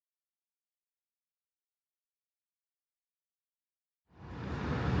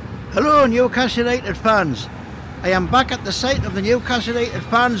Hello Newcastle United fans, I am back at the site of the Newcastle United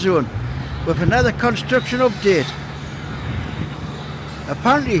Fan Zone with another construction update.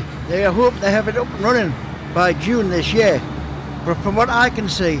 Apparently they are hoping to have it up and running by June this year, but from what I can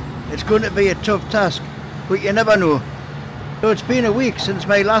see it's going to be a tough task, but you never know. So it's been a week since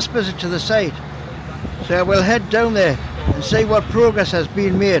my last visit to the site, so I will head down there and see what progress has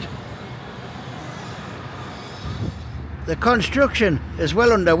been made. The construction is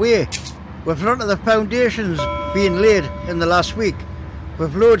well underway, with a lot of the foundations being laid in the last week,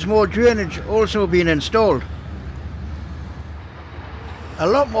 with loads more drainage also being installed. A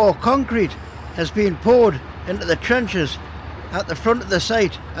lot more concrete has been poured into the trenches at the front of the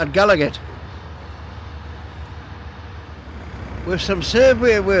site at Gallagher, with some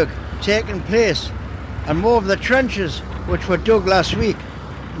survey work taking place and more of the trenches which were dug last week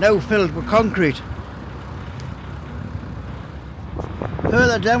now filled with concrete.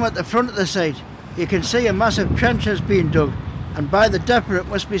 Further down at the front of the site you can see a massive trench has been dug, and by the depth it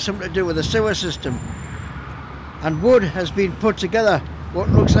must be something to do with the sewer system. And wood has been put together, what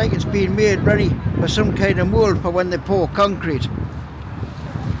looks like it's been made ready for some kind of mould for when they pour concrete.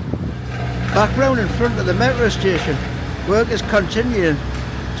 Back round in front of the metro station, work is continuing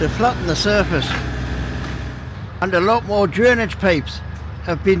to flatten the surface, and a lot more drainage pipes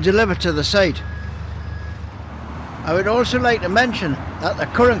have been delivered to the site. I would also like to mention that the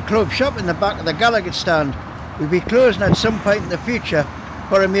current club shop in the back of the Gallagher stand will be closing at some point in the future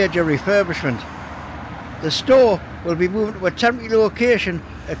for a major refurbishment. The store will be moving to a temporary location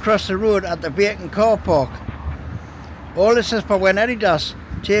across the road at the vacant car park. All this is for when Adidas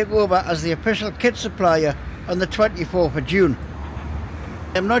take over as the official kit supplier on the 24th of June.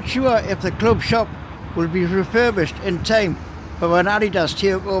 I'm not sure if the club shop will be refurbished in time for when Adidas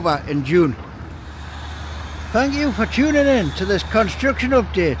take over in June. Thank you for tuning in to this construction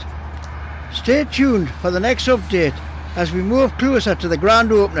update. Stay tuned for the next update as we move closer to the grand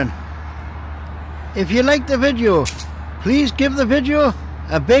opening. If you liked the video, please give the video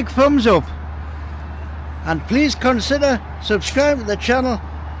a big thumbs up, and please consider subscribing to the channel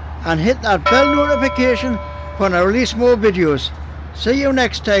and hit that bell notification when I release more videos. See you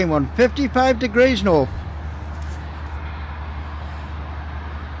next time on 55 Degrees North.